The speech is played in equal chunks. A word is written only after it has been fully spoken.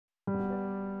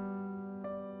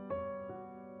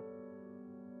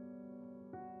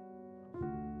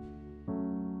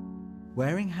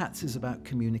Wearing hats is about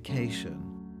communication,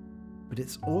 but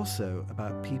it's also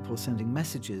about people sending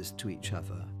messages to each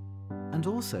other and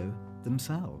also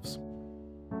themselves.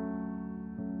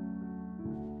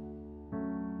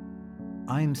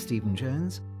 I'm Stephen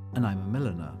Jones, and I'm a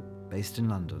milliner based in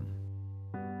London.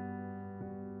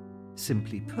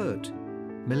 Simply put,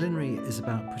 millinery is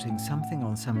about putting something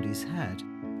on somebody's head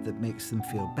that makes them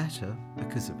feel better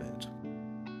because of it.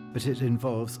 But it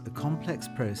involves a complex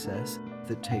process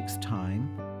that takes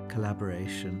time,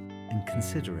 collaboration, and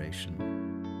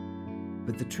consideration.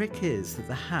 But the trick is that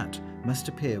the hat must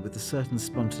appear with a certain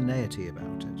spontaneity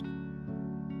about it.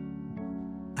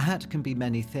 A hat can be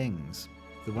many things.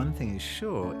 The one thing is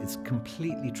sure, it's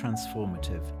completely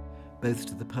transformative, both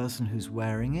to the person who's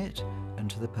wearing it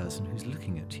and to the person who's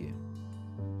looking at you.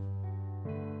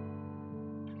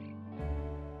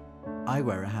 I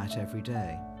wear a hat every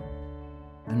day,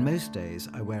 and most days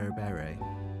I wear a beret,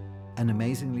 and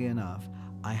amazingly enough,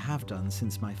 I have done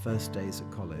since my first days at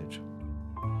college.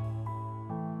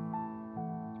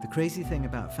 The crazy thing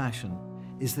about fashion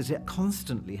is that it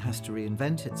constantly has to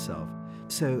reinvent itself,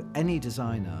 so any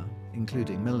designer,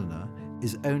 including milliner,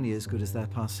 is only as good as their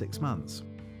past 6 months.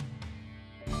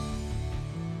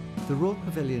 The Royal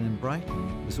Pavilion in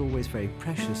Brighton was always very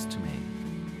precious to me.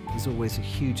 It was always a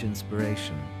huge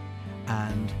inspiration,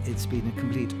 and it's been a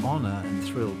complete honour and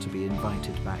thrill to be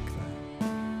invited back there.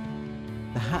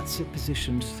 The hats are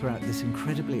positioned throughout this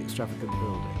incredibly extravagant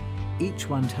building, each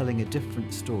one telling a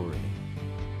different story.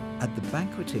 At the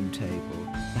banqueting table,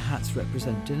 the hats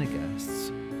represent dinner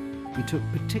guests. We took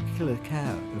particular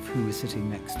care of who was sitting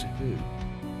next to who.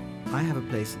 I have a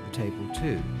place at the table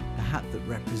too. The hat that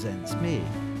represents me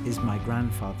is my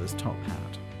grandfather's top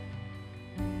hat.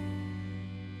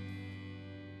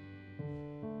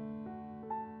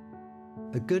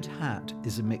 A good hat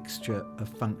is a mixture of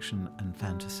function and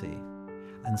fantasy,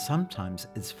 and sometimes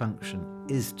its function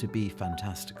is to be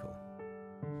fantastical.